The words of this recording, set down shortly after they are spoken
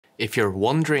If you're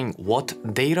wondering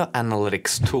what data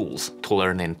analytics tools to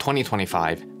learn in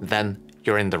 2025, then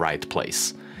you're in the right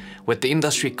place. With the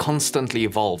industry constantly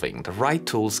evolving, the right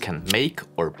tools can make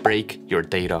or break your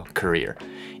data career.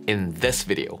 In this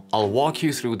video, I'll walk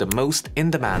you through the most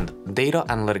in-demand data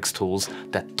analytics tools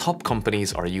that top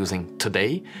companies are using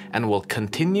today and will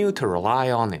continue to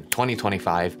rely on in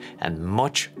 2025 and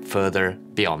much further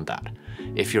beyond that.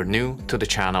 If you're new to the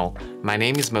channel, my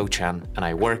name is Mo Chen and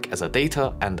I work as a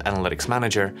data and analytics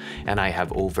manager, and I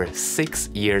have over 6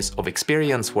 years of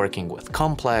experience working with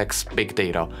complex big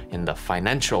data in the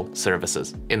financial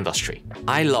services industry.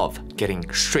 I love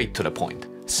getting straight to the point,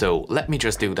 so let me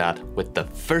just do that with the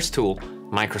first tool,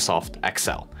 Microsoft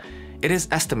Excel. It is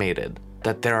estimated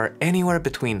that there are anywhere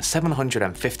between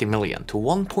 750 million to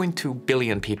 1.2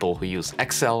 billion people who use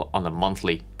Excel on a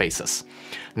monthly basis.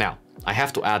 Now, I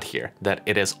have to add here that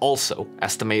it is also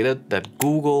estimated that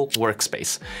Google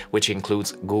Workspace, which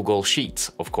includes Google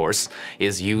Sheets, of course,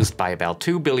 is used by about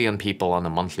 2 billion people on a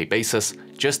monthly basis,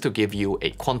 just to give you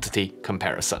a quantity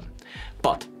comparison.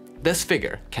 But this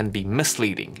figure can be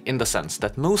misleading in the sense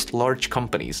that most large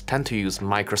companies tend to use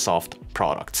Microsoft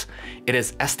products. It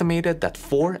is estimated that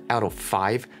 4 out of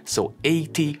 5, so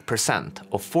 80%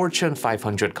 of Fortune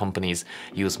 500 companies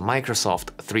use Microsoft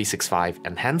 365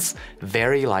 and hence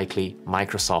very likely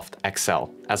Microsoft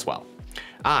Excel as well.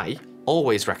 I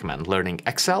always recommend learning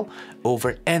Excel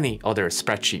over any other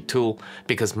spreadsheet tool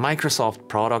because Microsoft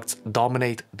products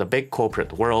dominate the big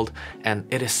corporate world and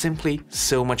it is simply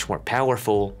so much more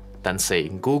powerful than, say,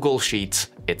 Google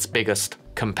Sheets, its biggest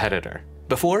competitor.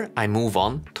 Before I move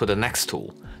on to the next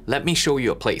tool, let me show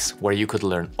you a place where you could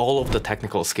learn all of the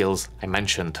technical skills I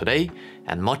mentioned today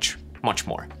and much, much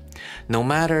more. No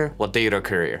matter what data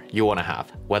career you want to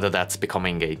have, whether that's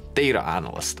becoming a data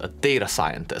analyst, a data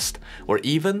scientist, or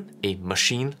even a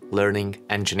machine learning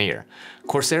engineer,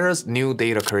 Coursera's new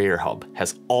Data Career Hub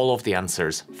has all of the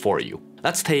answers for you.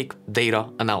 Let's take data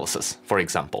analysis, for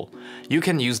example. You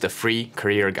can use the free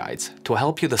career guides to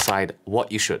help you decide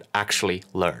what you should actually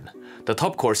learn. The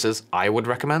top courses I would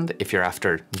recommend if you're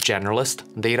after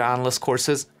generalist data analyst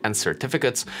courses and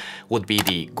certificates would be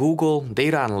the Google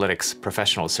Data Analytics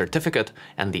Professional Certificate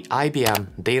and the IBM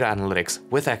Data Analytics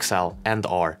with Excel and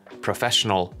R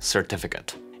Professional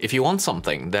Certificate. If you want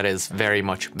something that is very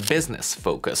much business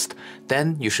focused,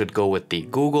 then you should go with the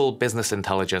Google Business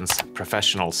Intelligence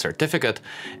Professional Certificate.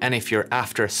 And if you're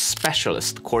after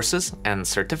specialist courses and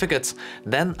certificates,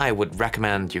 then I would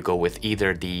recommend you go with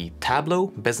either the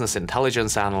Tableau Business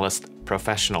Intelligence Analyst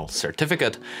Professional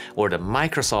Certificate or the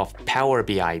Microsoft Power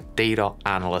BI Data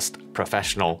Analyst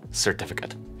Professional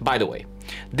Certificate. By the way,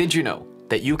 did you know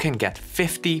that you can get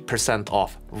 50%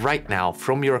 off right now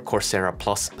from your Coursera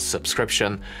Plus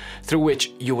subscription, through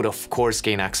which you would of course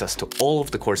gain access to all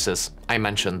of the courses I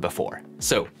mentioned before.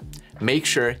 So make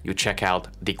sure you check out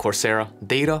the Coursera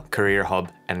Data Career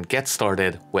Hub and get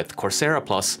started with Coursera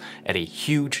Plus at a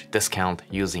huge discount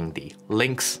using the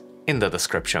links in the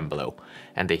description below.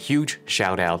 And a huge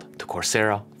shout out to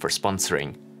Coursera for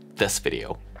sponsoring this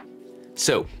video.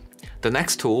 So, the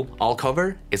next tool I'll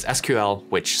cover is SQL,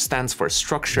 which stands for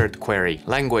Structured Query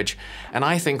Language, and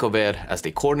I think of it as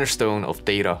the cornerstone of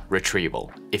data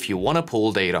retrieval. If you want to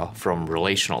pull data from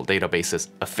relational databases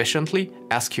efficiently,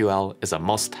 SQL is a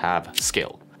must-have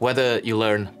skill. Whether you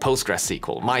learn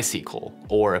PostgreSQL, MySQL,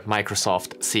 or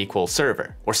Microsoft SQL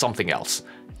Server, or something else,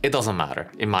 it doesn't matter,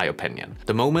 in my opinion.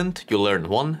 The moment you learn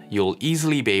one, you'll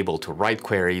easily be able to write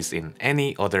queries in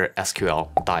any other SQL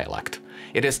dialect.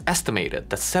 It is estimated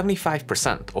that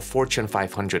 75% of Fortune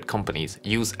 500 companies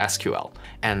use SQL,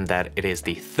 and that it is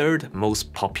the third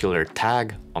most popular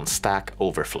tag on Stack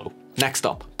Overflow. Next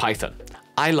up, Python.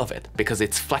 I love it because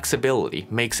its flexibility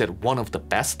makes it one of the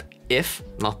best, if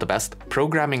not the best,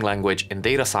 programming language in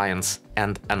data science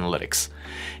and analytics.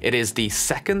 It is the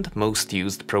second most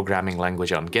used programming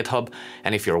language on GitHub,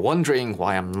 and if you're wondering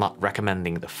why I'm not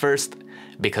recommending the first,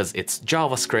 because it's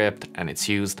JavaScript and it's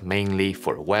used mainly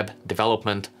for web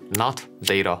development, not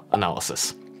data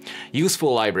analysis.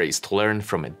 Useful libraries to learn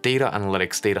from a data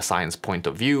analytics, data science point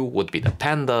of view would be the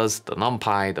Pandas, the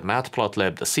NumPy, the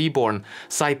Matplotlib, the Seaborn,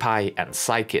 SciPy, and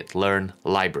scikit-learn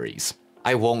libraries.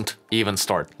 I won't even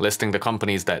start listing the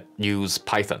companies that use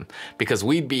Python, because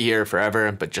we'd be here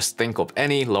forever, but just think of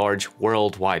any large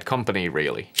worldwide company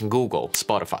really. Google,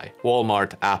 Spotify,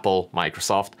 Walmart, Apple,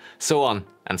 Microsoft, so on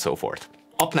and so forth.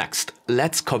 Up next,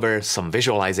 let's cover some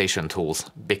visualization tools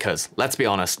because, let's be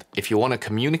honest, if you want to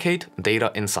communicate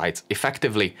data insights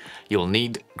effectively, you'll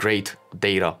need great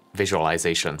data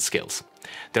visualization skills.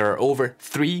 There are over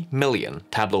 3 million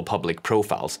Tableau public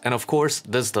profiles, and of course,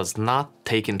 this does not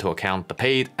take into account the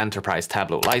paid enterprise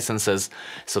Tableau licenses,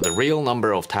 so the real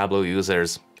number of Tableau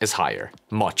users is higher,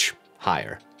 much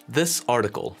higher. This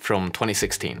article from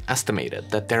 2016 estimated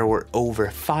that there were over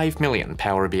 5 million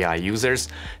Power BI users,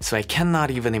 so I cannot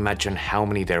even imagine how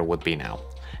many there would be now.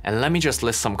 And let me just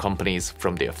list some companies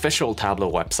from the official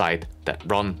Tableau website that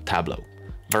run Tableau: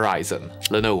 Verizon,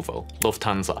 Lenovo,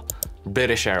 Lufthansa,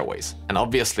 British Airways, and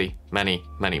obviously many,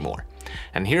 many more.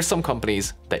 And here's some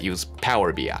companies that use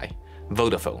Power BI: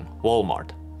 Vodafone, Walmart,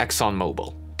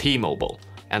 ExxonMobil, T-Mobile,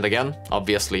 and again,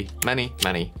 obviously many,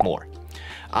 many more.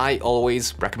 I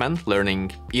always recommend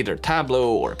learning either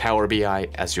Tableau or Power BI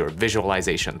as your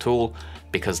visualization tool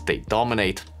because they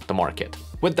dominate the market.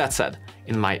 With that said,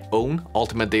 in my own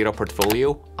Ultimate Data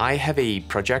portfolio, I have a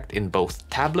project in both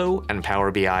Tableau and Power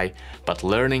BI, but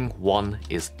learning one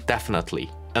is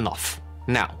definitely enough.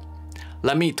 Now,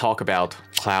 let me talk about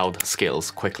cloud skills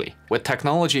quickly. With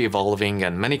technology evolving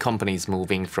and many companies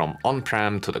moving from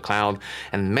on-prem to the cloud,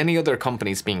 and many other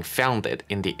companies being founded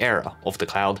in the era of the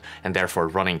cloud and therefore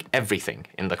running everything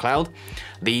in the cloud,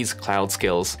 these cloud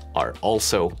skills are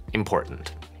also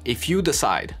important. If you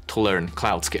decide to learn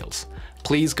cloud skills,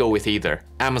 please go with either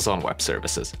Amazon Web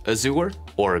Services, Azure,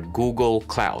 or Google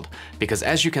Cloud, because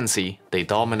as you can see, they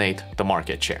dominate the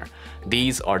market share.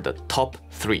 These are the top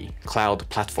 3 cloud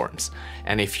platforms.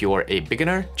 And if you're a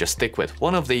beginner, just stick with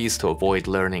one of these to avoid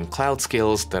learning cloud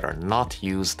skills that are not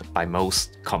used by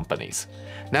most companies.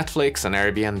 Netflix and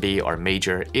Airbnb are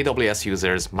major AWS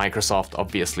users, Microsoft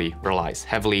obviously relies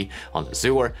heavily on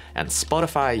Azure, and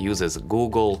Spotify uses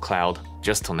Google Cloud,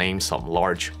 just to name some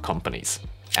large companies.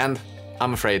 And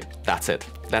I'm afraid that's it.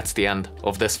 That's the end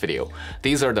of this video.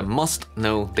 These are the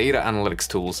must-know data analytics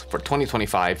tools for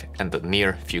 2025 and the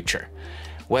near future.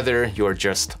 Whether you're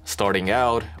just starting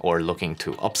out or looking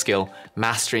to upskill,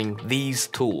 mastering these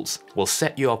tools will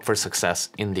set you up for success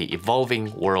in the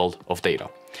evolving world of data.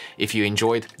 If you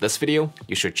enjoyed this video,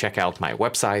 you should check out my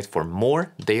website for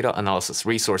more data analysis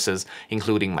resources,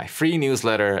 including my free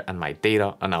newsletter and my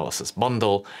data analysis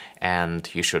bundle. And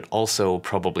you should also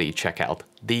probably check out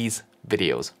these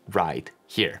videos right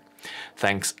here.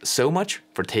 Thanks so much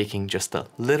for taking just a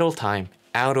little time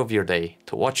out of your day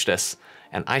to watch this,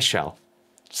 and I shall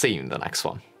see you in the next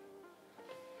one.